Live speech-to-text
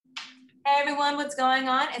Hey everyone, what's going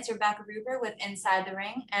on? It's Rebecca Ruber with Inside the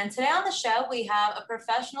Ring. And today on the show, we have a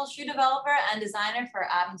professional shoe developer and designer for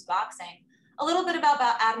Adams Boxing. A little bit about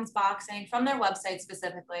Adams Boxing from their website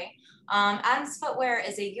specifically. Adams Footwear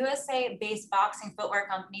is a USA based boxing footwear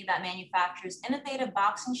company that manufactures innovative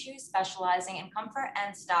boxing shoes specializing in comfort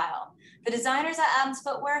and style. The designers at Adams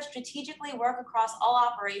Footwear strategically work across all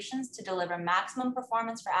operations to deliver maximum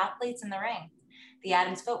performance for athletes in the ring. The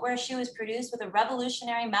Adams footwear shoe is produced with a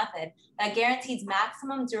revolutionary method that guarantees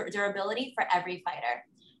maximum durability for every fighter.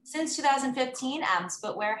 Since 2015, Adams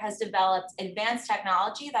Footwear has developed advanced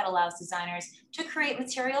technology that allows designers to create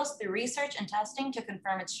materials through research and testing to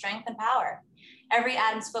confirm its strength and power. Every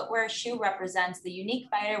Adams Footwear shoe represents the unique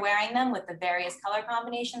fighter wearing them with the various color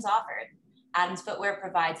combinations offered. Adams Footwear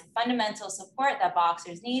provides fundamental support that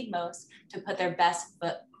boxers need most to put their best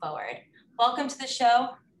foot forward. Welcome to the show,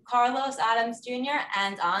 Carlos Adams Jr.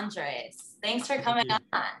 and Andres. Thanks for coming on.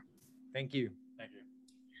 Thank you.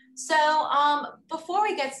 So before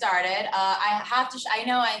we get started, I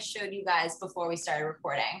know I showed you guys before we started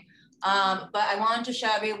recording, but I wanted to show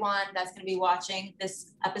everyone that's going to be watching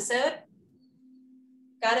this episode.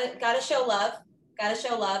 Gotta show love.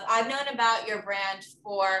 I've known about your brand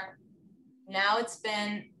for now it's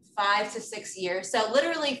been 5 to 6 years. So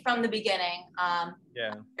literally from the beginning, I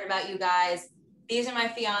heard about you guys. These are my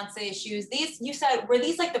fiance's shoes. These, you said, were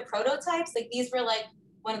these like the prototypes? Like these were like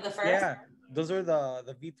one of the first? Yeah, those are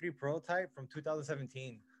the V3 prototype from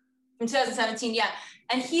 2017. From 2017, yeah.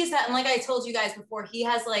 And and like I told you guys before, he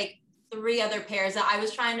has like 3 other pairs that I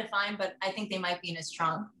was trying to find, but I think they might be in his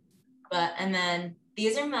trunk. And then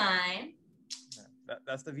these are mine.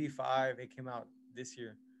 That's the V5. It came out this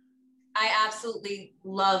year. I absolutely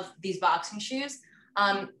love these boxing shoes.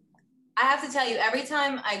 I have to tell you, every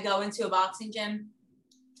time I go into a boxing gym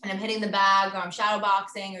and I'm hitting the bag or I'm shadow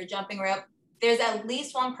boxing or jumping rope, there's at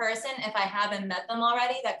least one person, if I haven't met them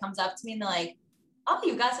already, that comes up to me and they're like, oh,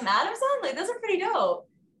 you got some Adams on? Like, those are pretty dope.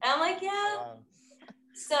 And I'm like, yeah. Wow.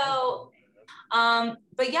 So,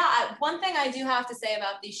 but yeah, one thing I do have to say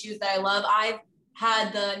about these shoes that I love, I've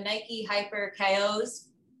had the Nike Hyper KOs.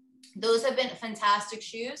 Those have been fantastic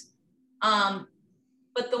shoes.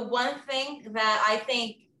 But the one thing that I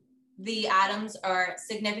think the Adams are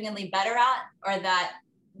significantly better at, or that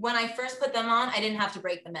when I first put them on, I didn't have to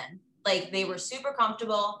break them in. Like they were super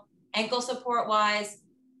comfortable, ankle support wise,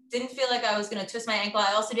 didn't feel like I was going to twist my ankle.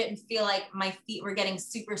 I also didn't feel like my feet were getting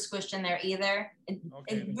super squished in there either. It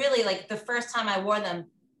really, like the first time I wore them,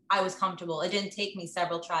 I was comfortable. It didn't take me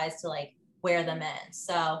several tries to like wear them in.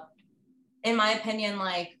 So in my opinion,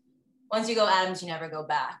 like once you go Adams, you never go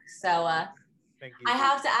back. So Thank you. I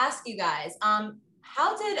have to ask you guys,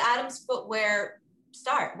 how did Adams Footwear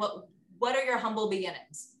start? What are your humble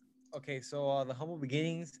beginnings? Okay, so the humble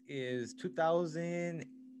beginnings is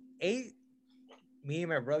 2008. Me and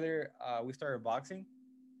my brother, we started boxing,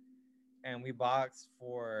 and we boxed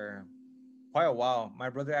for quite a while. My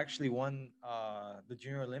brother actually won the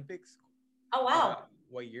Junior Olympics. Oh wow!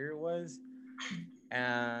 What year it was?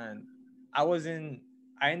 And I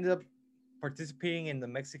ended up participating in the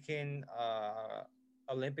Mexican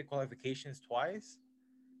Olympic qualifications twice,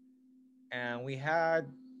 and we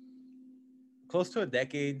had close to a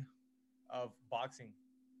decade of boxing,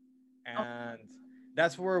 and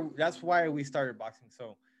that's why we started boxing.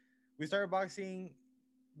 So we started boxing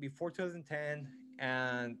before 2010,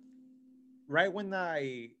 and right when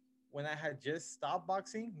I had just stopped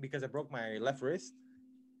boxing because I broke my left wrist,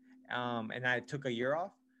 and I took a year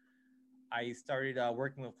off, I started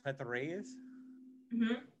working with Cleto Reyes.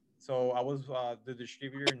 Mm-hmm. So I was the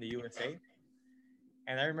distributor in the USA.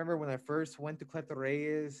 And I remember when I first went to Cleto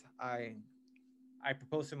Reyes, I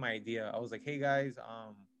proposed him my idea. I was like, hey guys,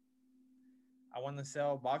 I want to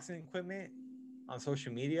sell boxing equipment on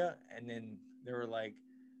social media. And then they were like,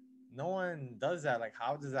 no one does that. Like,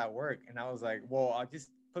 how does that work? And I was like, well, I'll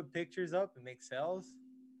just put pictures up and make sales.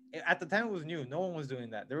 At the time, it was new. No one was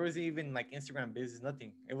doing that. There was even like Instagram business,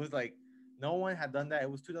 nothing. It was like no one had done that.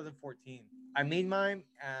 It was 2014. I made mine,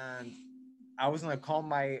 and I was gonna call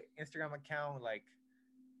my Instagram account like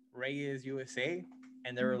Reyes USA,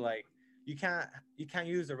 and they were like, you can't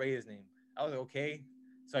use the Reyes name. I was like, okay.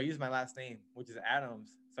 So I used my last name, which is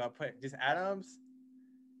Adams. So I put just Adams.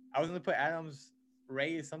 I was gonna put Adams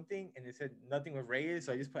Reyes something, and it said nothing with Reyes,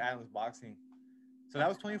 so I just put Adams Boxing. So that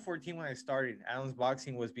was 2014 when I started. Adams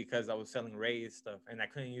Boxing was because I was selling Reyes stuff, and I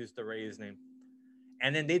couldn't use the Reyes name.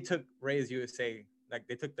 And then they took Reyes USA, like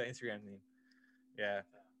they took the Instagram name. Yeah.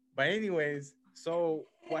 But anyways, so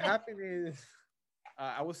what happened is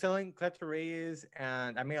I was selling Cleto Reyes,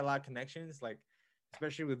 and I made a lot of connections, like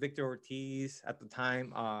especially with Victor Ortiz at the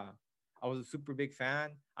time. I was a super big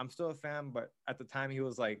fan. I'm still a fan, but at the time he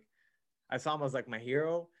was like, I saw him as like my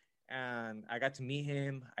hero, and I got to meet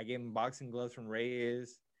him. I gave him boxing gloves from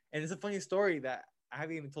Reyes, and it's a funny story that I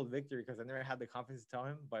haven't even told Victor because I never had the confidence to tell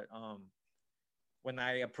him. But when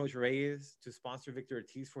I approached Reyes to sponsor Victor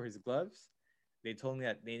Ortiz for his gloves, they told me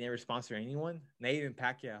that they never sponsor anyone, not even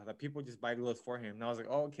Pacquiao, that people just buy gloves for him. And I was like,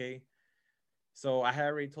 oh, okay. So I had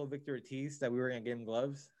already told Victor Ortiz that we were gonna get him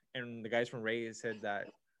gloves, and the guys from Reyes said that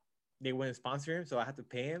they wouldn't sponsor him, so I had to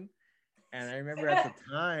pay him. And I remember at the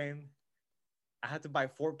time, I had to buy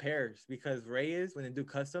 4 pairs because Reyes, when they do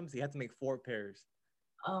customs, he had to make 4 pairs,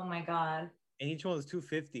 Oh my God. and each one was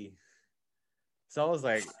 250. So I was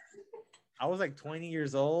like 20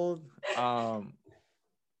 years old.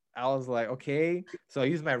 I was like, okay. So I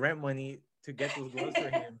used my rent money to get those gloves for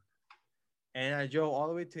him, and I drove all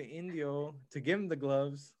the way to Indio to give him the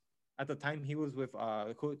gloves. At the time, he was with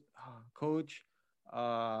coach,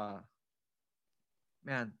 uh,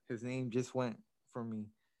 man, his name just went from me.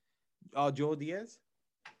 Joe Diaz.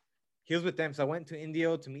 He was with them, so I went to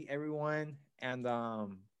Indio to meet everyone, and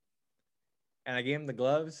I gave him the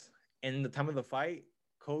gloves. And in the time of the fight,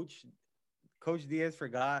 Coach Diaz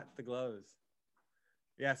forgot the gloves.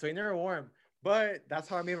 Yeah, so he never wore them. But that's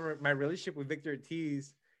how I made my relationship with Victor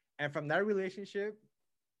Ortiz. And from that relationship,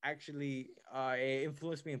 actually, it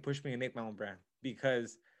influenced me and pushed me to make my own brand.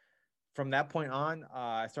 Because from that point on,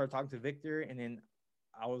 I started talking to Victor, and then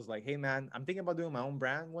I was like, "Hey, man, I'm thinking about doing my own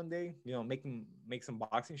brand one day. You know, make some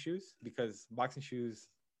boxing shoes because boxing shoes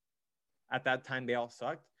at that time they all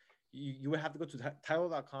sucked. You would have to go to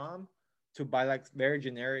title.com to buy like very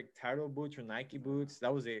generic title boots or Nike boots.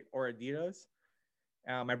 That was it, or Adidas.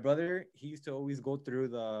 My brother, he used to always go through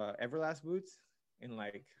the Everlast boots in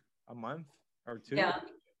like a month or two. Yeah.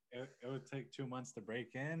 It would take 2 months to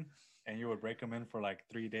break in, and you would break them in for like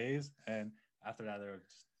 3 days, and after that,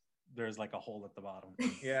 there's like a hole at the bottom.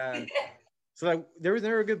 Yeah. So like there was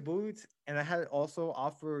never good boots, and I had also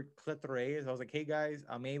offered Clet Reyes. I was like, hey guys,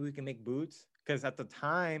 maybe we can make boots because at the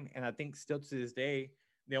time, and I think still to this day,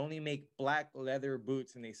 they only make black leather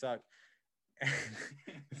boots and they suck.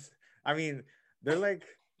 I mean, they're like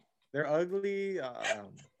they're ugly.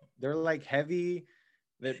 They're like heavy.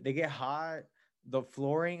 They get hot. The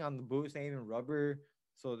flooring on the boots ain't even rubber,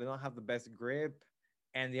 so they don't have the best grip,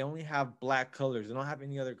 and they only have black colors. They don't have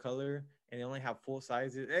any other color, and they only have full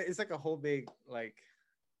sizes. It's like a whole big like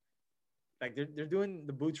they're doing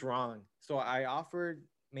the boots wrong. So I offered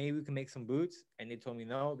maybe we can make some boots, and they told me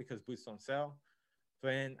no because boots don't sell. So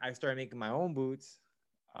then I started making my own boots.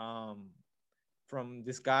 Um, from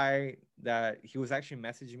this guy that he was actually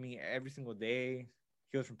messaging me every single day.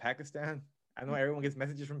 He was from Pakistan. I know everyone gets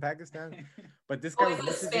messages from Pakistan, but this guy was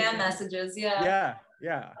Always the messaging spam me. messages. Yeah.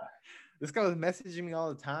 Yeah. This guy was messaging me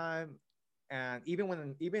all the time, and even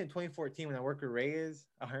in 2014 when I worked with Reyes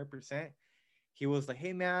 100%, he was like,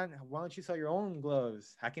 "Hey man, why don't you sell your own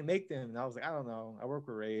gloves? I can make them." And I was like, "I don't know. I work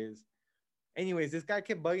with Reyes." Anyways, this guy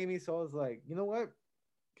kept bugging me, so I was like, "You know what?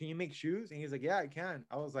 Can you make shoes?" And he's like, "Yeah, I can."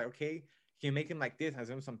 I was like, "Okay, can you make them like this?" I sent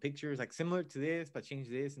him some pictures, like similar to this, but change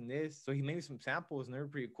this and this. So he made me some samples, and they were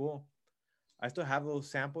pretty cool. I still have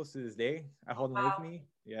those samples to this day. I hold them with Wow. me.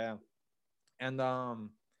 Yeah. And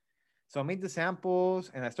so I made the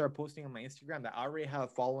samples and I started posting on my Instagram that I already have a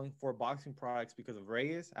following for boxing products because of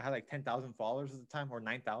Reyes. I had like 10,000 followers at the time, or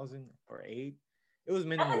 9,000 or 8. It was At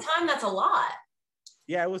minimal. the time, that's a lot.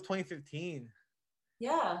 Yeah, it was 2015.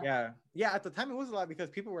 Yeah. Yeah. At the time, it was a lot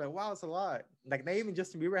because people were like, "Wow, it's a lot." Like, not even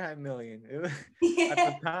Justin Bieber had a million at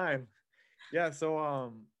the time. Yeah. So,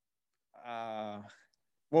 uh,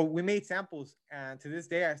 well, we made samples, and to this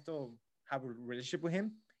day, I still have a relationship with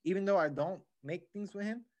him, even though I don't make things with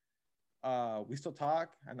him. We still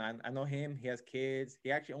talk, and I know him. He has kids.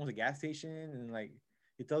 He actually owns a gas station, and like,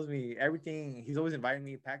 he tells me everything. He's always inviting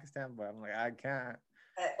me to Pakistan, but I'm like, I can't.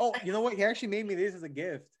 Oh, you know what? He actually made me this as a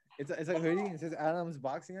gift. It's a hoodie. It says Adams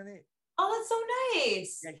Boxing on it. Oh, that's so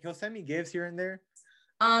nice. Yeah, he'll send me gifts here and there.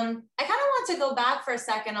 I kind of want to go back for a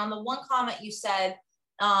second on the one comment you said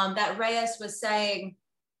that Reyes was saying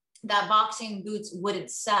that boxing boots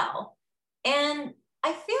wouldn't sell. And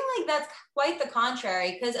I feel like that's quite the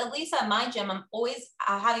contrary, because at least at my gym, I'm always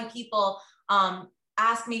having people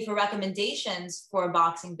ask me for recommendations for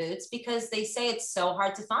boxing boots because they say it's so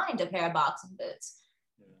hard to find a pair of boxing boots.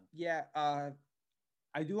 Yeah,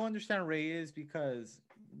 I do understand Reyes because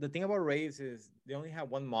the thing about Reyes is they only have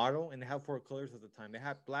one model and they have 4 colors at the time. They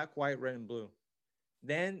had black, white, red, and blue.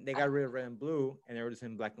 Then they got rid of red and blue and they were just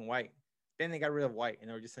in black and white. Then they got rid of white and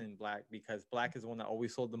they were just in black because black is the one that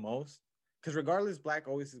always sold the most. Because regardless, black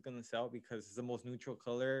always is gonna sell because it's the most neutral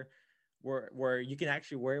color where you can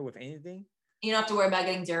actually wear it with anything. You don't have to worry about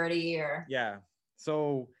getting dirty or. Yeah.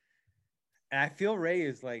 So, and I feel Ray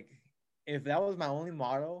is like, if that was my only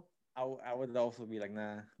model, I would also be like,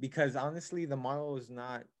 nah, because honestly, the model is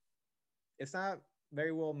not, it's not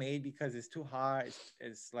very well made because it's too hot.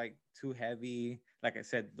 It's like too heavy. Like I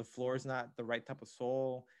said, the floor is not the right type of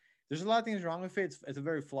sole. There's a lot of things wrong with it. It's a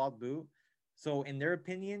very flawed boot. So in their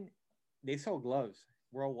opinion, they sell gloves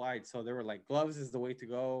worldwide. So they were like, gloves is the way to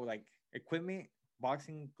go. Like equipment,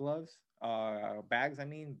 boxing gloves, bags. I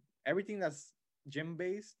mean, everything that's gym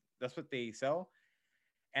based, that's what they sell.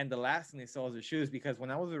 And the last thing they sell is the shoes because when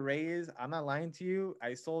I was with Reyes, I'm not lying to you,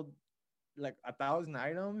 I sold like 1,000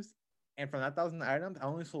 items, and from that 1,000 items, I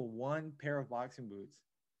only sold one pair of boxing boots.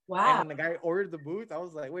 And Wow. when the guy ordered the boots, I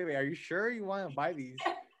was like, wait, are you sure you want to buy these?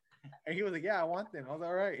 And he was like, yeah, I want them. I was like,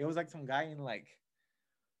 all right. It was like some guy in like,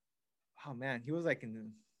 oh man, he was like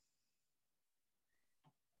in,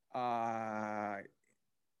 I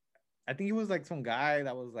think he was like some guy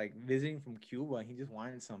that was like visiting from Cuba and he just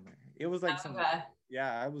wanted something. It was like some, Okay.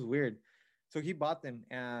 yeah, it was weird. So he bought them,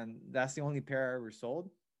 and that's the only pair I ever sold.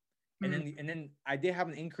 And then I did have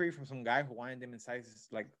an inquiry from some guy who wanted them in sizes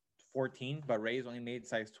like 14, but Ray's only made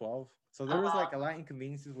size 12. So there was like a lot of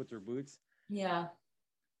inconveniences with their boots. Yeah.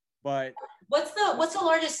 But what's the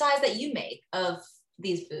largest size that you make of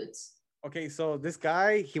these boots? okay, so this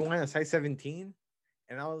guy, he wanted a size 17,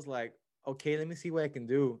 and I was like, okay, let me see what I can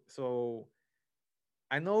do. So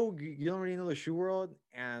I know you don't really know the shoe world,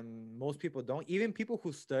 and most people don't. Even people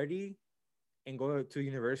who study and go to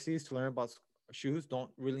universities to learn about shoes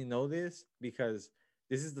don't really know this, because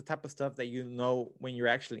this is the type of stuff that you know when you're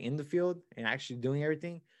actually in the field and actually doing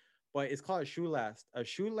everything. But it's called a shoe last. A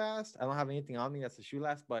shoe last, I don't have anything on me that's a shoe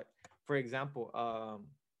last, but for example,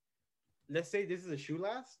 let's say this is a shoe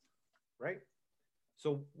last, right?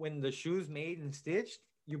 So when the shoe's made and stitched,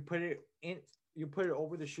 you put it in, you put it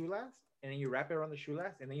over the shoe last, and then you wrap it around the shoe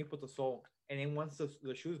last, and then you put the sole. And then once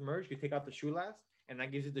the shoes merge, you take out the shoe last, and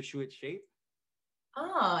that gives you the shoe its shape.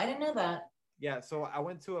 Oh, I didn't know that. Yeah, so I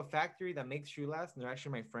went to a factory that makes shoe last, and they're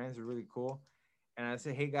actually my friends. They're really cool. And I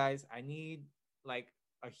said, hey guys, I need like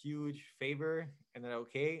a huge favor. And they're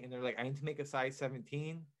okay. And they're like, I need to make a size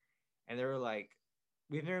 17. And they were like,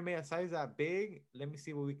 we've never made a size that big. Let me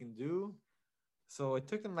see what we can do. So it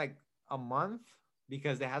took them like a month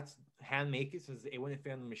because they had to hand make it since it wouldn't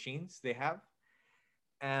fit on the machines they have.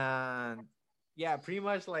 And yeah, pretty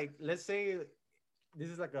much like, let's say this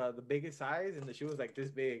is like the biggest size, and the shoe was like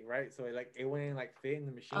this big, right? So it wouldn't like fit in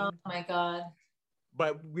the machine. Oh my god.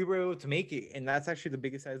 But we were able to make it, and that's actually the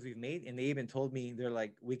biggest size we've made. And they even told me, they're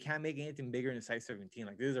like, we can't make anything bigger than size 17.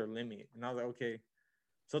 Like, this is our limit. And I was like, okay.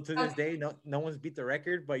 So to this day, no one's beat the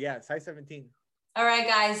record, but yeah, size 17. All right,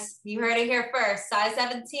 guys, you heard it here first. Size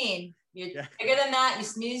 17. You're bigger than that. You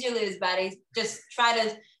snooze, you lose, buddy. Just try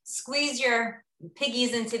to squeeze your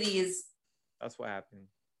piggies into these. That's what happened.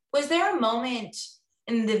 Was there a moment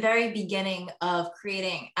in the very beginning of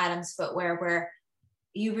creating Adams Footwear where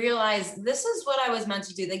you realized this is what I was meant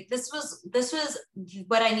to do? Like this was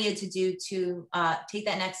what I needed to do to take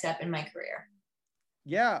that next step in my career.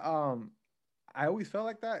 Yeah, I always felt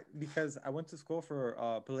like that because I went to school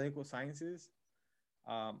for political sciences.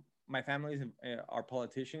 My family are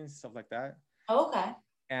politicians, stuff like that. Oh, okay.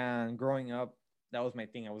 And growing up, that was my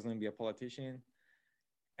thing. I was going to be a politician.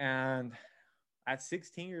 And at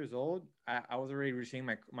 16 years old, I was already receiving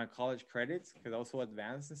my college credits because I was so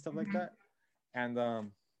advanced and stuff like that. And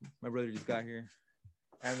my brother just got here.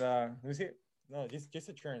 And let me see it. No, just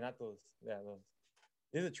a trainer, not those. Yeah, those.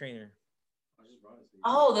 This is a trainer.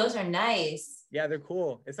 Oh, those are nice. Yeah, they're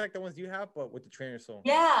cool. It's like the ones you have, but with the trainer sole.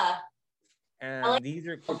 Yeah. And like these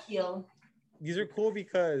are cool. These are cool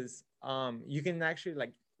because you can actually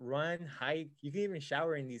like run, hike. You can even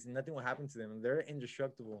shower in these and nothing will happen to them. They're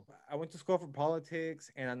indestructible. I went to school for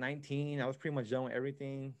politics, and at 19, I was pretty much done with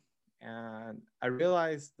everything. And I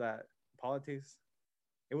realized that politics,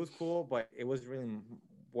 it was cool, but it wasn't really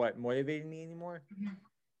what motivated me anymore.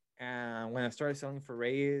 Mm-hmm. And when I started selling for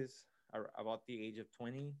Reyes about the age of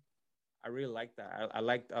 20, I really liked that. I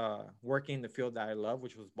liked working in the field that I love,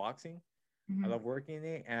 which was boxing. Mm-hmm. I love working in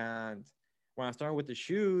it. And when I started with the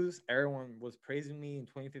shoes, everyone was praising me in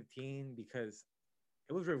 2015 because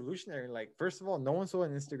it was revolutionary. Like, first of all, no one saw on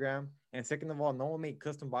Instagram. And second of all, no one made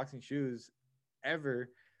custom boxing shoes ever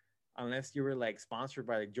unless you were like sponsored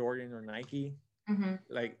by like Jordan or Nike. Mm-hmm.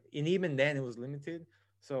 Like, and even then it was limited.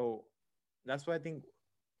 So that's what I think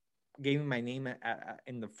gave me my name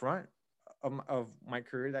in the front of my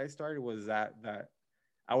career that I started, was that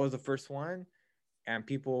I was the first one. And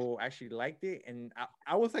people actually liked it. And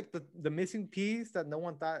I was like the missing piece that no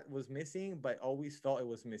one thought was missing, but always felt it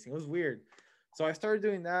was missing. It was weird. So I started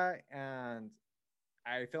doing that, and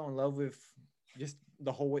I fell in love with just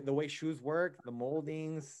the way shoes work, the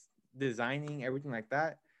moldings, designing, everything like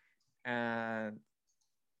that. And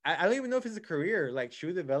I don't even know if it's a career like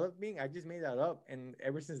shoe developing. I just made that up, and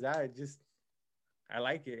ever since that, I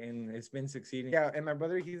like it, and it's been succeeding. Yeah, and my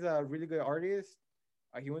brother, he's a really good artist.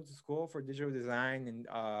 He went to school for digital design and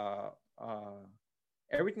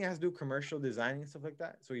everything has to do with commercial designing and stuff like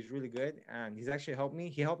that. So he's really good, and he's actually helped me.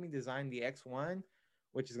 He helped me design the X1,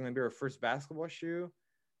 which is going to be our first basketball shoe.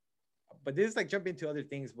 But this is like jumping into other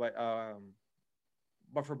things. But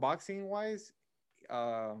for boxing wise,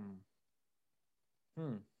 um,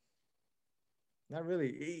 hmm, not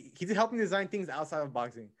really. He's helping design things outside of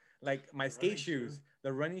boxing, like my skate shoes,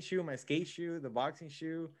 the running shoe, my skate shoe, the boxing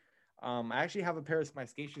shoe. I actually have a pair of my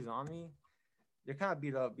skate shoes on me. They're kind of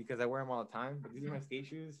beat up because I wear them all the time, but these are my skate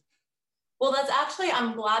shoes. Well, that's actually,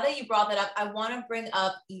 I'm glad that you brought that up. I want to bring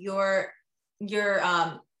up your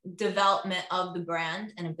development of the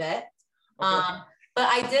brand in a bit. Okay. But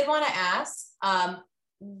I did want to ask,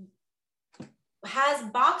 has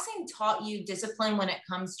boxing taught you discipline when it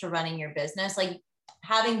comes to running your business? Like,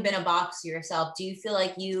 having been a boxer yourself, do you feel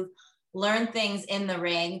like you've learned things in the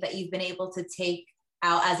ring that you've been able to take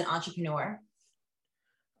out as an entrepreneur?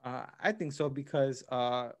 I think so, because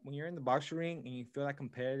when you're in the boxing ring and you feel that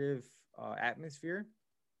competitive atmosphere,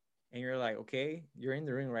 and you're like, okay, you're in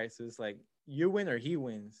the ring, right? So it's like you win or he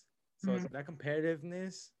wins. So it's that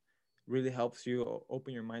competitiveness really helps you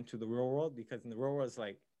open your mind to the real world, because in the real world, it's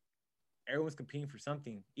like everyone's competing for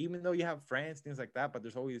something, even though you have friends, things like that, but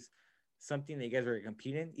there's always something that you guys are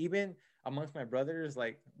competing. Even amongst my brothers,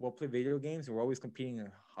 like we'll play video games and we're always competing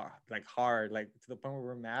hard, like to the point where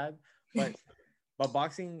we're mad. But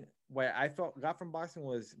boxing, what I got from boxing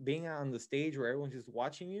was being on the stage where everyone's just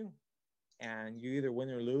watching you, and you either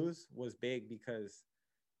win or lose was big, because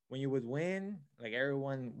when you would win, like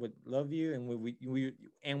everyone would love you, and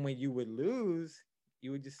when you would lose,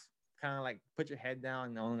 you would just kind of like put your head down,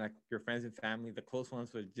 and knowing like your friends and family, the close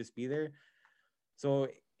ones, would just be there. So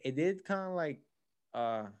it did kind of like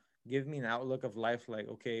give me an outlook of life, like,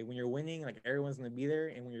 okay, when you're winning, like everyone's gonna be there,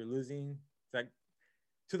 and when you're losing, it's like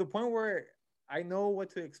to the point where I know what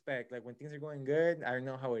to expect. Like when things are going good, I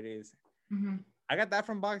know how it is. I got that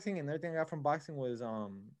from boxing, and another thing I got from boxing was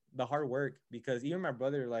the hard work, because even my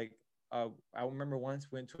brother, like I remember once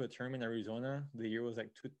went to a tournament in Arizona. The year was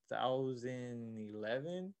like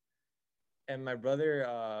 2011, and my brother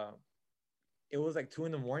it was like 2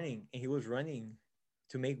 a.m, and he was running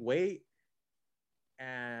to make weight.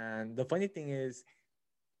 And the funny thing is,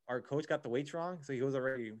 our coach got the weights wrong, so he was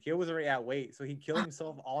already at weight. So he killed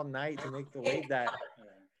himself all night to make the weight that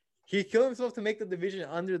he killed himself to make the division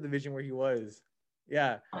under the division where he was.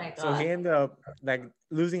 Yeah. Oh so he ended up like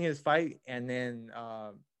losing his fight, and then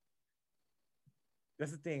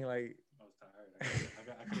that's the thing. Like, I was tired.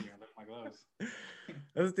 I couldn't even lift my gloves.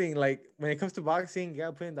 That's the thing. Like when it comes to boxing, you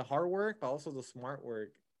gotta put in the hard work, but also the smart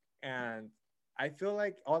work. And I feel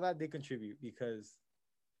like all that they contribute, because,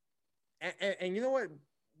 and you know what?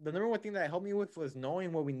 The number one thing that helped me with was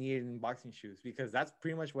knowing what we needed in boxing shoes, because that's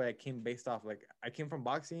pretty much what I came based off. Like I came from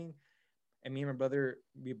boxing, and me and my brother,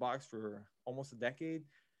 we boxed for almost a decade.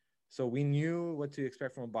 So we knew what to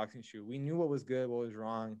expect from a boxing shoe. We knew what was good, what was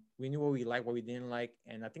wrong. We knew what we liked, what we didn't like.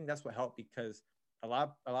 And I think that's what helped, because a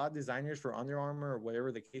lot of designers for Under Armour or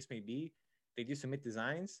whatever the case may be, they just submit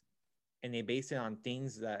designs and they base it on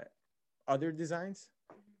things that other designs.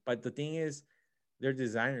 But the thing is, they're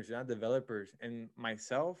designers, they're not developers. And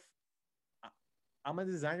myself, I'm a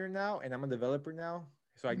designer now and I'm a developer now.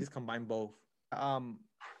 So I just combine both.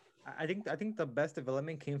 I think the best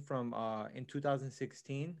development came from in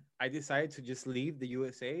 2016. I decided to just leave the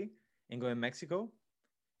USA and go to Mexico,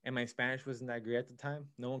 and my Spanish wasn't that great at the time.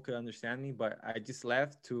 No one could understand me, but I just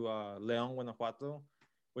left to León, Guanajuato,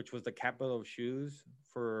 which was the capital of shoes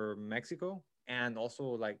for Mexico, and also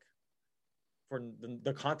like for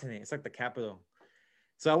the continent. It's like the capital.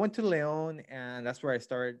 So I went to León, and that's where I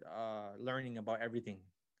started learning about everything.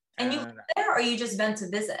 And you were there, or you just went to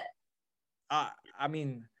visit? I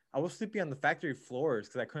mean, I was sleeping on the factory floors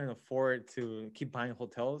because I couldn't afford to keep buying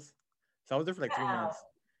hotels. So I was there for like 3 months.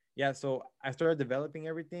 Yeah, so I started developing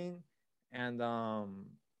everything, and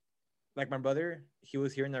like my brother, he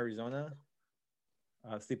was here in Arizona,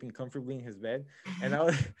 sleeping comfortably in his bed, and I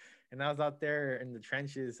was out there in the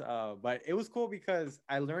trenches. But it was cool because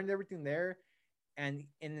I learned everything there, and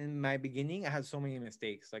in my beginning, I had so many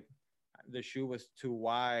mistakes. Like the shoe was too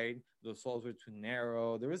wide, the soles were too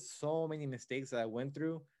narrow. There was so many mistakes that I went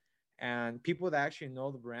through, and people that actually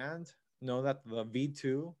know the brand know that the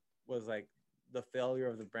V2 was like the failure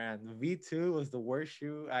of the brand. The V2 was the worst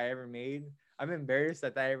shoe I ever made. I'm embarrassed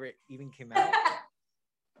that ever even came out.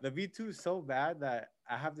 The V2 is so bad that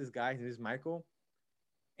I have this guy, his name is Michael,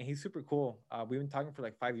 and he's super cool. We've been talking for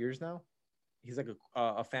like 5 years now. He's like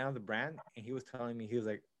a fan of the brand, and he was telling me, he was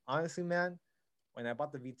like, honestly, man, when I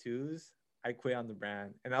bought the V2s, I quit on the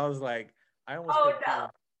brand, and I was like, I almost Oh quit no.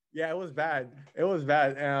 too. Yeah, it was bad. It was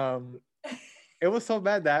bad. It was so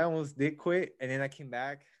bad that I almost did quit, and then I came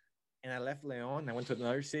back, and I left Leon. I went to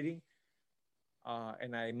another city,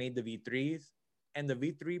 and I made the V3s. And the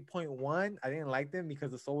V3.1, I didn't like them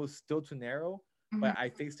because the sole was still too narrow. Mhm. But I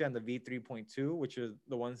fixed it on the V3.2, which is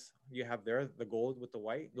the ones you have there, the gold with the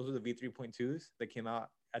white. Those are the V3.2s that came out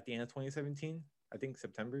at the end of 2017, I think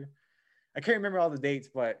September. I can't remember all the dates,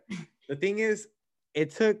 but the thing is,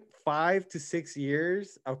 it took 5 to 6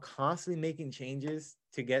 years of constantly making changes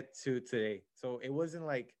to get to today. So it wasn't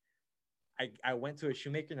like I went to a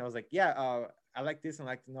shoemaker and I was like, yeah, I like this and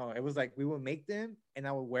I like to know. It was like we would make them and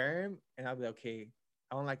I would wear them and I'd be like, okay,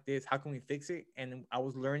 I don't like this. How can we fix it? And I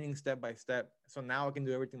was learning step by step. So now I can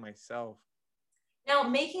do everything myself. Now,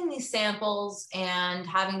 making these samples and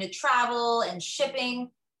having to travel and shipping,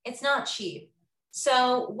 it's not cheap.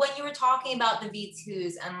 So when you were talking about the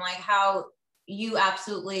V2s and like how you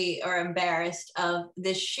absolutely are embarrassed of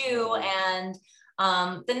this shoe and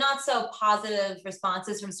the not so positive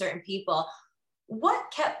responses from certain people,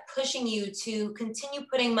 what kept pushing you to continue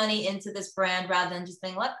putting money into this brand rather than just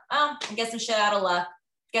being like, oh, I guess I'm shit out of luck.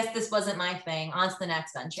 Guess this wasn't my thing. On to the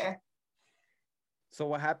next venture. So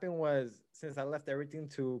what happened was since I left everything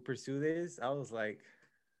to pursue this, I was like,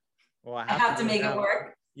 well, I I have to have to do it make it now.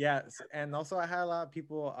 work. Yes. And also I had a lot of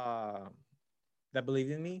people that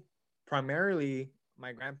believed in me, primarily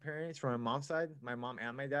my grandparents from my mom's side, my mom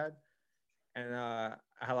and my dad. And I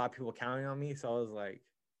had a lot of people counting on me. So I was like,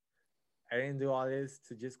 I didn't do all this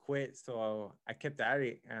to just quit. So I kept at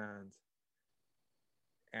it.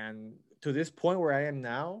 And to this point where I am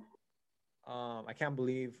now, I can't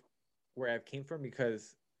believe where I came from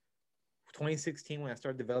because 2016, when I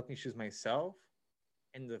started developing shoes myself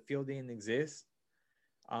and the field didn't exist,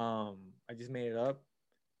 I just made it up.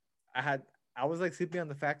 I had I was like sleeping on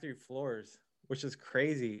the factory floors, which is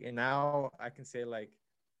crazy. And now I can say like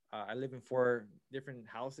I live in 4 different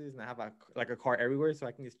houses and I have like a car everywhere, so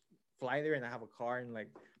I can just fly there and I have a car and like.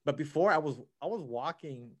 But before I was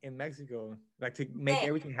walking in Mexico like to make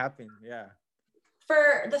everything happen. Yeah.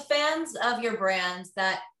 For the fans of your brands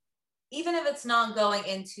that even if it's not going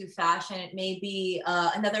into fashion, it may be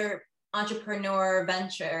another entrepreneur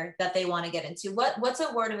venture that they want to get into. What's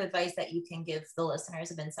a word of advice that you can give the listeners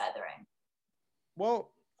of Inside the Ring?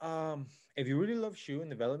 Well, if you really love shoe and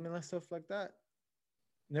development and stuff like that,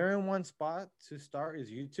 there in one spot to start is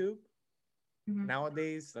YouTube. Mm-hmm.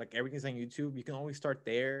 Nowadays, like everything's on YouTube. You can always start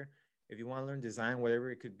there. If you want to learn design,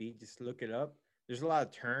 whatever it could be, just look it up. There's a lot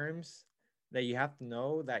of terms that you have to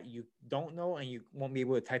know that you don't know and you won't be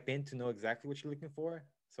able to type in to know exactly what you're looking for.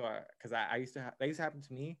 So, because I used to that used to happen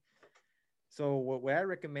to me. So, what I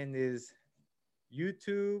recommend is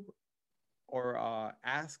YouTube or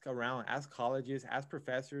ask around, ask colleges, ask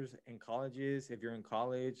professors in colleges. If you're in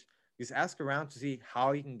college, just ask around to see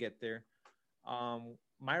how you can get there.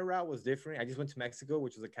 My route was different. I just went to Mexico,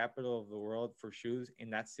 which is the capital of the world for shoes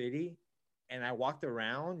in that city. And I walked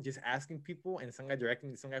around just asking people, and some guy directed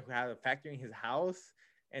me to some guy who had a factory in his house.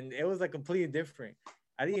 And it was like completely different.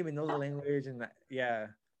 I didn't even know the language. And yeah,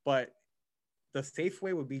 but the safe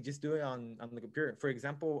way would be just do it on the computer. For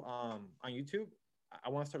example, on YouTube, I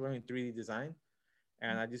want to start learning 3D design.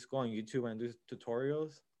 And I just go on YouTube and do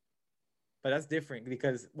tutorials. But that's different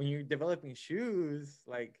because when you're developing shoes,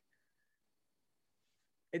 like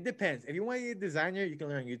it depends. If you want to be a designer, you can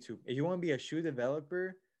learn YouTube. If you want to be a shoe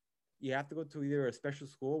developer, you have to go to either a special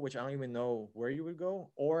school, which I don't even know where you would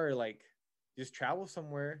go, or like just travel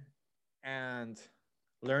somewhere and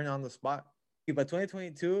learn on the spot. But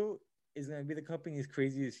 2022 is going to be the company's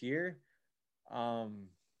craziest year. Um,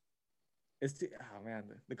 oh man,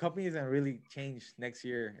 the company is going to really change next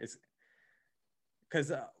year. It's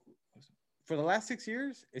because for the last 6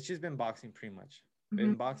 years, it's just been boxing pretty much. Mm-hmm.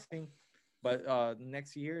 Been boxing. But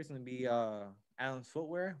next year is going to be Adams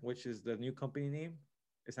Footwear, which is the new company name.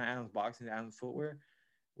 It's not Adams Boxing, it's Adams Footwear,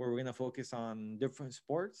 where we're going to focus on different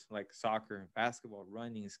sports like soccer, basketball,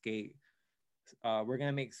 running, skate. We're going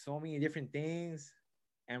to make so many different things,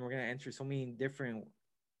 and we're going to enter so many different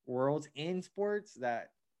worlds in sports that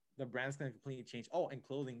the brand's going to completely change. Oh, and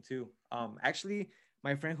clothing too. Actually,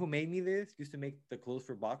 my friend who made me this used to make the clothes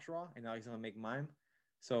for Box Raw, and now he's going to make mine.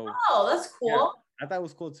 So, oh, that's cool. Yeah, I thought it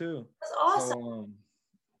was cool too. That's awesome. So,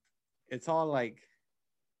 it's all like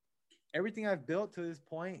everything I've built to this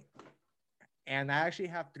point, and I actually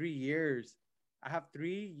have 3 years. I have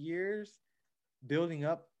 3 years building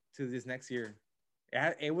up to this next year.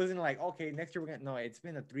 It wasn't like, okay, next year we're gonna. No, it's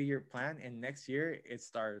been a 3-year plan, and next year it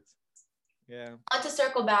starts. Yeah. I want to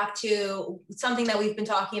circle back to something that we've been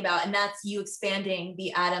talking about, and that's you expanding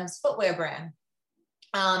the Adams footwear brand.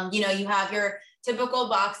 You have your typical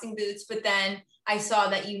boxing boots, but then I saw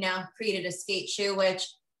that you now created a skate shoe, which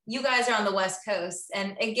you guys are on the West Coast,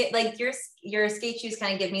 and it get like your skate shoes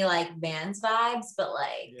kind of give me like Vans vibes, but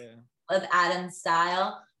like with Adams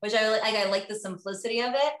style, which I like. I like the simplicity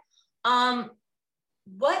of it.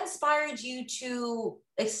 What inspired you to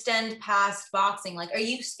extend past boxing? Like, are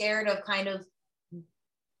you scared of kind of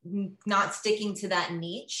not sticking to that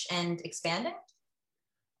niche and expanding?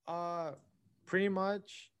 Pretty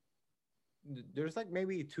much. There's like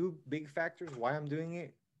maybe two big factors why I'm doing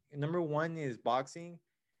it. Number one is boxing.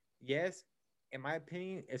 Yes, in my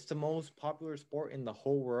opinion, it's the most popular sport in the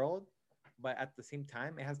whole world, but at the same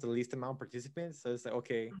time, it has the least amount of participants. So it's like,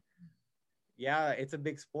 okay, yeah, it's a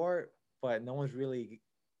big sport, but no one's really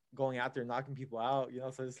going out there knocking people out,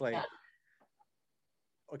 So it's like,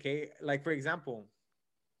 okay, like for example,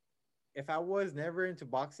 if I was never into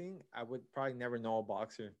boxing, I would probably never know a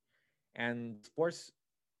boxer. And sports,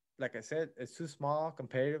 like I said, it's too small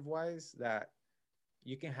competitive wise that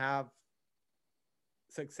you can have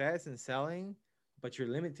success in selling, but you're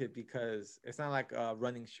limited because it's not like a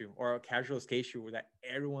running shoe or a casual skate shoe that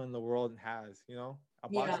everyone in the world has. A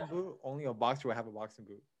boxing boot, only a boxer will have a boxing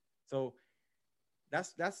boot. So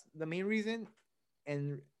that's the main reason,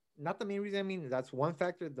 and not the main reason. I mean, that's one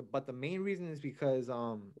factor, but the main reason is because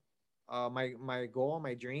my goal,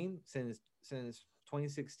 my dream since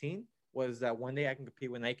 2016 was that one day I can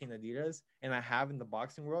compete with Nike and Adidas, and I have in the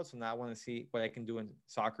boxing world. So now I want to see what I can do in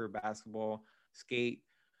soccer, basketball, skate,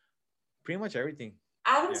 pretty much everything.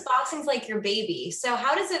 Adams Boxing's like your baby. So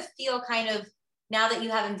how does it feel kind of now that you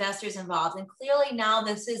have investors involved? And clearly now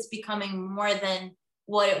this is becoming more than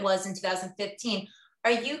what it was in 2015.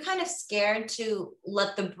 Are you kind of scared to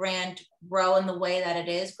let the brand grow in the way that it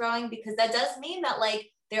is growing? Because that does mean that like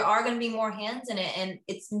there are going to be more hands in it, and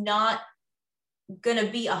it's not going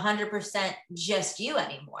to be 100% just you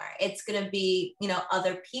anymore. It's going to be,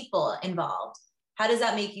 other people involved. How does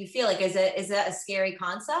that make you feel? Like, is that a scary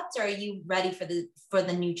concept, or are you ready for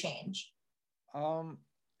the new change?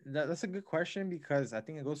 That's a good question, because I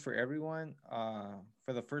think it goes for everyone.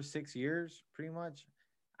 For the first 6 years, pretty much,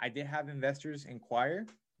 I did have investors inquire,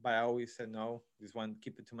 but I always said no. Just want to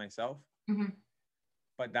keep it to myself. Mm-hmm.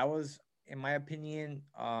 But that was, in my opinion,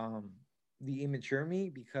 the immature me,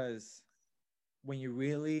 because when you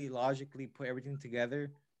really logically put everything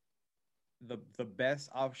together, the best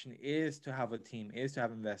option is to have a team, is to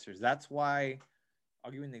have investors. That's why I'll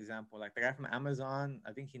give you an example. Like the guy from Amazon,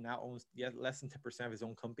 I think he now owns less than 10% of his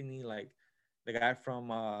own company. Like the guy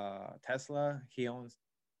from Tesla, he owns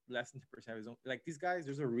less than 10% of his own. Like these guys,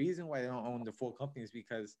 there's a reason why they don't own the full companies,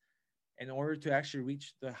 because in order to actually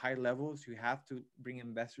reach the high levels, you have to bring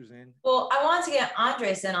investors in. Well, I wanted to get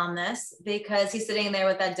Andres in on this because he's sitting there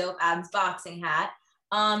with that dope Adams boxing hat.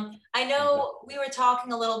 I know we were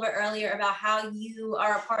talking a little bit earlier about how you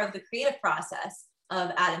are a part of the creative process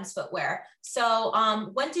of Adams Footwear. So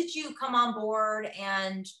when did you come on board,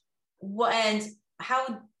 and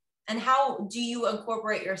how do you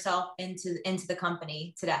incorporate yourself into the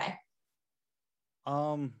company today?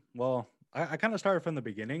 Well, I kind of started from the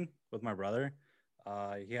beginning with my brother.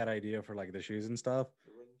 He had an idea for like the shoes and stuff,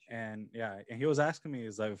 and he was asking me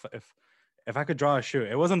is like if I could draw a shoe.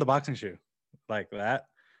 It wasn't the boxing shoe like that.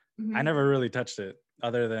 Mm-hmm. I never really touched it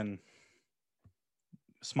other than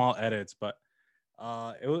small edits, but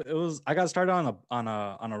it was I got started on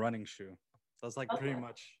a running shoe. That's like pretty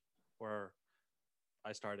much where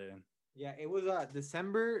I started in. Yeah, it was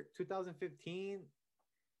December 2015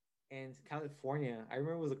 in California. I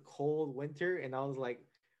remember it was a cold winter, and I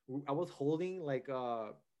was holding like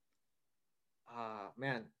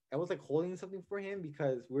man, I was like holding something for him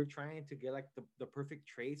because we're trying to get like the perfect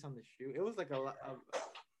trace on the shoe. It was like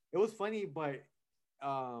it was funny, but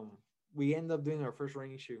we ended up doing our first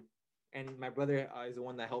running shoe, and my brother is the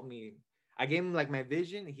one that helped me. I gave him like my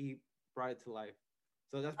vision, he brought it to life.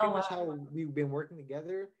 So that's pretty much how we've been working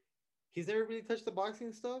together. He's never really touched the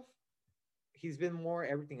boxing stuff. He's been more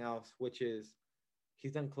everything else, which is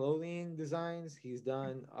he's done clothing designs, he's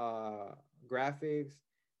done graphics,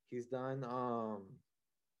 he's done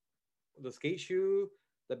the skate shoe,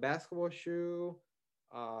 the basketball shoe,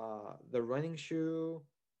 the running shoe,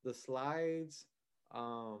 the slides,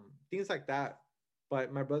 things like that.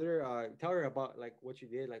 But my brother, tell her about like what you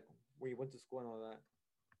did, like where you went to school and all that.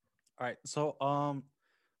 All right, so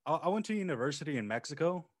I went to university in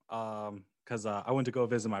Mexico. because I went to go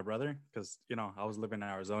visit my brother because I was living in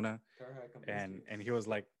Arizona, and he was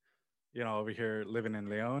like, over here living in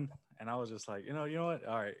Leon, and I was just like, you know what,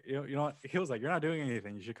 all right, you know what, he was like, you're not doing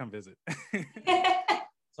anything, you should come visit.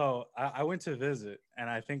 So I went to visit, and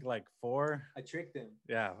I think like I tricked him.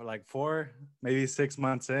 yeah, like 4, maybe 6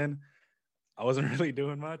 months in, I wasn't really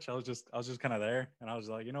doing much. I was just kind of there, and I was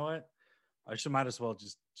like, you know what, might as well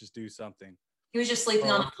just do something. He was just sleeping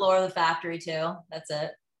on the floor of the factory too. That's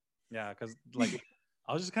it. Yeah, because like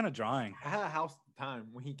I was just kind of drawing. I had a house at the time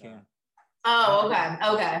when he came. Oh,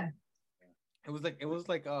 okay. It was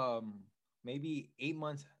like maybe 8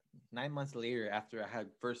 months, 9 months later after I had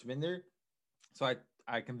first been there. So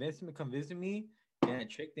I convinced him to come visit me, and I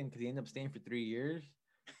tricked him because he ended up staying for 3 years.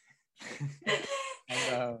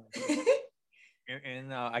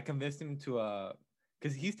 and I convinced him to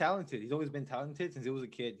because he's talented. He's always been talented since he was a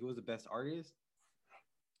kid. He was the best artist.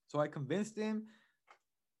 So I convinced him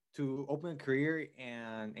to open a career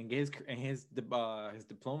and get his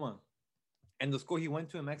diploma. And the school he went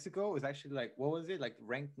to in Mexico was actually like, what was it? Like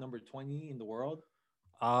ranked number 20 in the world.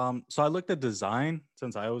 So I looked at design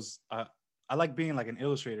since I like being like an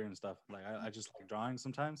illustrator and stuff. Like I just like drawing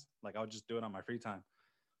sometimes. Like I would just do it on my free time.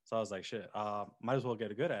 So I was like, shit, might as well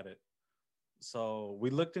get good at it. So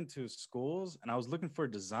we looked into schools, and I was looking for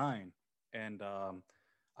design, and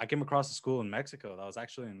I came across a school in Mexico that was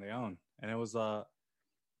actually in Leon, and it was a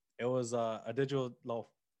digital.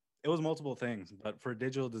 Well, it was multiple things, but for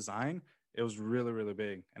digital design, it was really really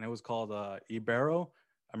big, and it was called Ibero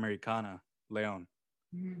Americana Leon.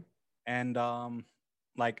 Mm-hmm. And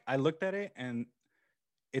like I looked at it, and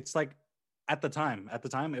it's like at the time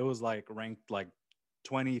it was like ranked like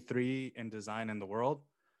 23 in design in the world.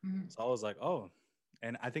 Mm-hmm. So I was like, oh,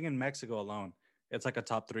 and I think in Mexico alone, it's like a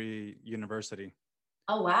top 3 university.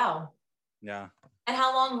 Oh, wow. Yeah. And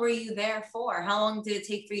how long were you there for? How long did it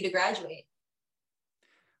take for you to graduate?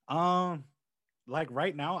 Like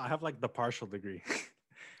right now, I have like the partial degree.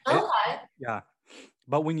 Okay. Yeah.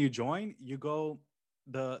 But when you join, you go,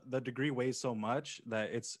 the degree weighs so much that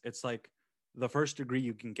it's like the first degree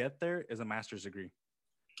you can get there is a master's degree.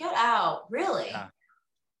 Get out. Really? Yeah.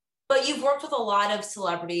 But you've worked with a lot of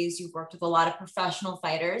celebrities. You've worked with a lot of professional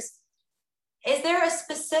fighters. Is there a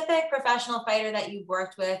specific professional fighter that you've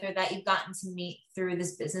worked with or that you've gotten to meet through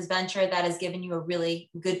this business venture that has given you a really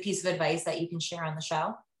good piece of advice that you can share on the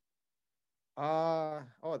show?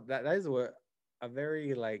 That is a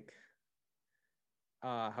very like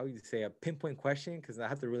how you say, a pinpoint question, because I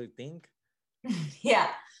have to really think. Yeah.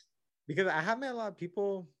 Because I have met a lot of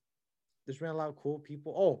people. There's been a lot of cool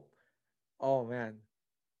people. Oh man.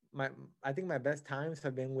 I think my best times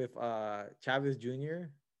have been with Chavez Jr.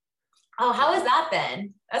 Oh, how has that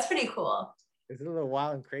been? That's pretty cool. It's a little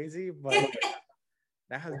wild and crazy, but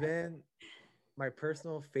that has been my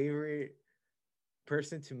personal favorite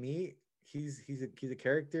person to meet. He's a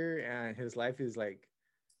character, and his life is like,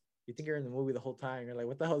 you think you're in the movie the whole time. You're like,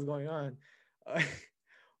 what the hell is going on?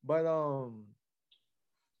 But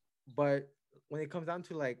when it comes down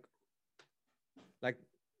to like out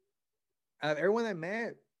of everyone I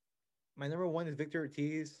met, my number one is Victor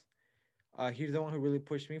Ortiz. He's the one who really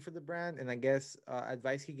pushed me for the brand, and I guess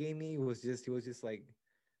advice he gave me was he was just like,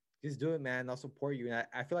 just do it, man. I'll support you, and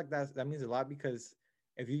I feel like that means a lot, because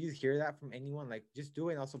if you just hear that from anyone, like, just do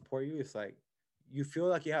it and I'll support you, it's like you feel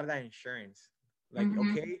like you have that insurance, like,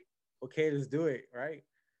 Mhm. okay, let's do it, right?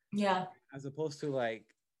 Yeah. As opposed to like,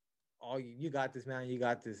 oh, you got this, man, you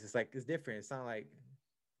got this. It's like, it's different. It's not like,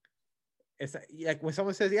 it's like when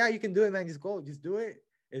someone says, yeah, you can do it, man, just go, just do it.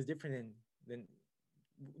 It's different than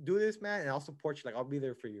do this, man, and I'll support you. Like, I'll be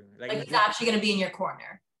there for you. Like he's actually going to be in your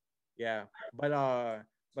corner. Yeah. But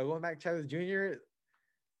going back to Chavez Jr.,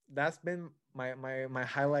 that's been my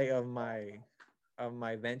highlight of my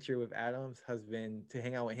venture with Adams, has been to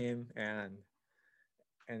hang out with him, and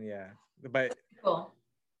yeah. But Cool.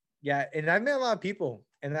 yeah, and I met a lot of people,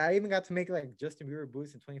 and I even got to make like Justin Bieber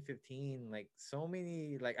boots in 2015. Like, so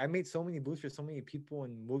many, like, I made so many boots for so many people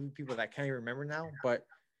and movie people that I can't even remember now.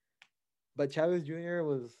 But Chavez Jr.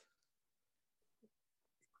 was,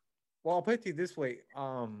 well, I'll put it to you this way.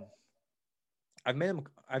 I've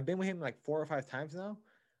been with him like 4 or 5 times now,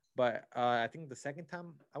 but I think the second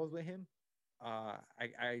time I was with him,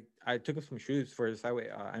 I took him some shoes for his fight with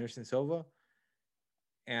Anderson Silva,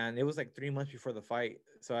 and it was like 3 months before the fight.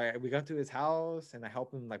 So we got to his house, and I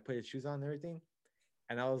helped him like put his shoes on and everything.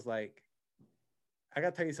 And I was like, I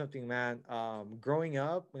gotta tell you something, man. Growing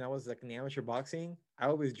up, when I was like in amateur boxing, I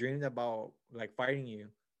always dreamed about like fighting you.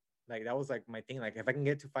 Like, that was like my thing. Like, if I can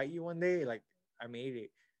get to fight you one day, like, I made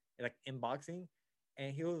it, like, in boxing.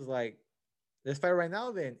 And he was like, let's fight right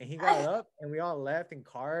now then. And he got up and we all left in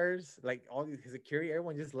cars, like all his security,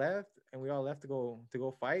 everyone just left and we all left to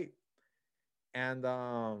go fight. And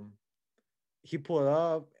he pulled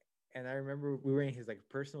up and I remember we were in his like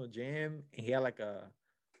personal gym and he had like a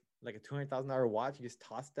 $200,000 watch. He just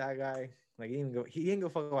tossed that guy. Like he didn't go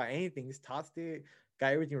fuck about anything. Just tossed it,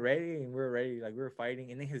 got everything ready, and we were ready. Like we were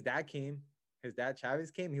fighting. And then his dad came. His dad Chavez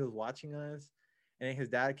came. He was watching us, and then his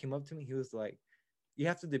dad came up to me. He was like, "You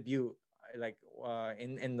have to debut." Like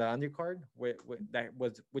in the undercard,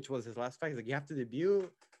 which was his last fight. He's like, "You have to debut.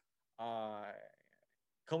 Uh,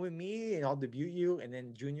 come with me, and I'll debut you." And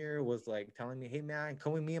then Junior was like telling me, "Hey man,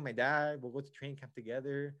 come with me and my dad. We'll go to training camp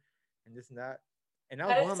together, and this and that." And that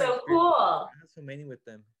was That one is of my so experiences. cool. I had so many with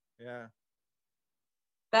them. Yeah.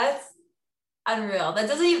 That's unreal. That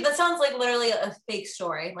doesn't even, that sounds like literally a fake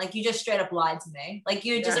story. Like you just straight up lied to me. Like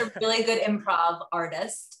you're just Yeah. a really good improv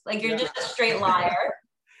artist. Like you're Yeah. just a straight liar.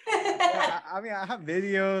 Yeah. I mean, I have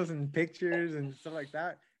videos and pictures and stuff like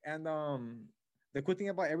that. And the cool thing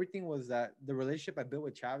about everything was that the relationship I built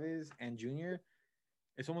with Chavez and Junior,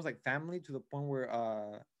 it's almost like family to the point where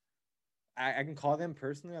I can call them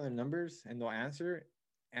personally on their numbers and they'll answer.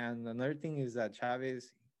 And another thing is that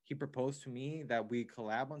Chavez, he proposed to me that we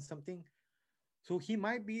collab on something. So he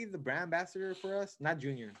might be the brand ambassador for us, not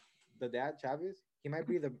Junior, the dad Chavez. He might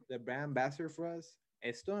be the brand ambassador for us.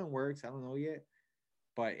 It's still in works. I don't know yet,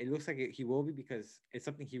 but it looks like he will be because it's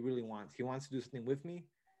something he really wants. He wants to do something with me,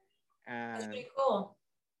 That's and pretty cool.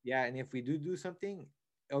 yeah, and if we do something,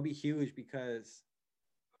 it'll be huge because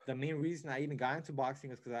the main reason I even got into boxing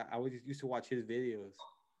is because I always used to watch his videos.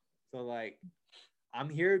 So like, I'm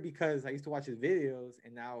here because I used to watch his videos,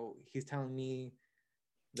 and now he's telling me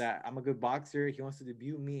that I'm a good boxer. He wants to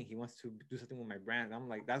debut me. He wants to do something with my brand. I'm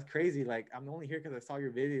like, that's crazy. Like, I'm only here because I saw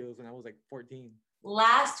your videos when I was like 14.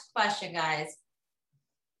 Last question, guys.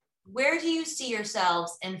 Where do you see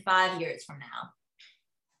yourselves in 5 years from now?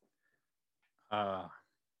 Uh,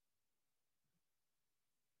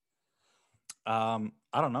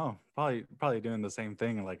 I don't know. Probably doing the same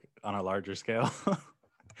thing like on a larger scale.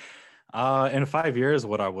 In 5 years,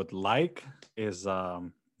 what I would like is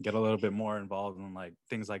get a little bit more involved in like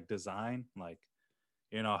things like design, like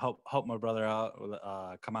help my brother out with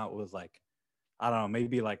come out with like I don't know,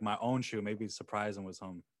 maybe like my own shoe, maybe surprise him with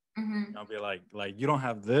some. Mm-hmm. I'll be like you don't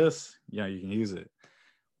have this, you can use it.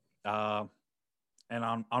 Uh, and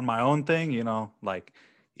on my own thing, like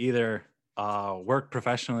either work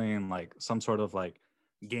professionally in like some sort of like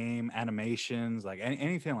game animations, like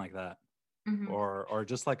anything like that, Mm-hmm. or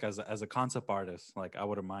just like as a concept artist, like I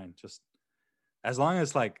wouldn't mind, just as long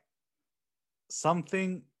as like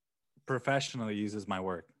something professionally uses my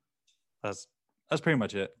work. That's that's pretty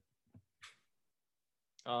much it.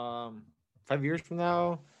 5 years from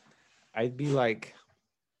now, I'd be like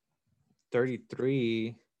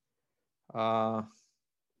 33. Uh,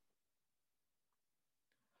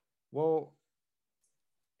 well,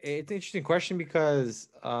 it's an interesting question because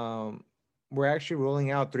we're actually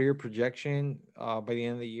rolling out 3 year projection by the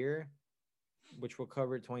end of the year, which will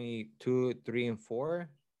cover 22, 3, and 4.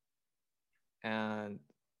 And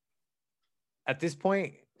at this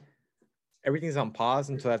point, everything's on pause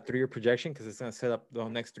until that 3 year projection because it's going to set up the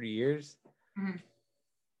next 3 years. Mm-hmm.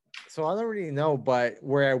 So I don't really know, but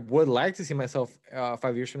where I would like to see myself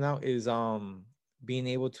 5 years from now is being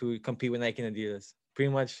able to compete with Nike and Adidas.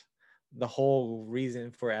 Pretty much the whole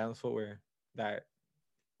reason for Adams Footwear. That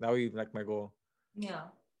would be like my goal. Yeah.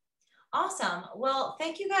 Awesome. Well,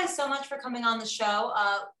 thank you guys so much for coming on the show.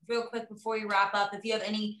 Real quick before you wrap up, if you have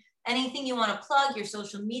anything you want to plug, your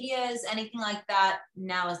social medias, anything like that,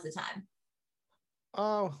 now is the time.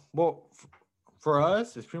 Oh, well, for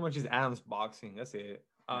us, it's pretty much just Adams Boxing. That's it.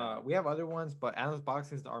 We have other ones, but Adams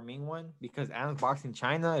Boxing is our main one because Adams Boxing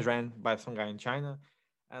China is ran by some guy in China.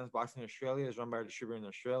 Adams Boxing Australia is run by a distributor in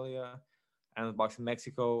Australia. Adams Boxing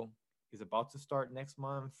Mexico is about to start next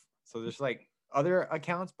month. So there's like other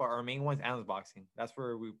accounts, but our main one's Adams Boxing. That's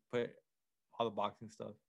where we put all the boxing stuff.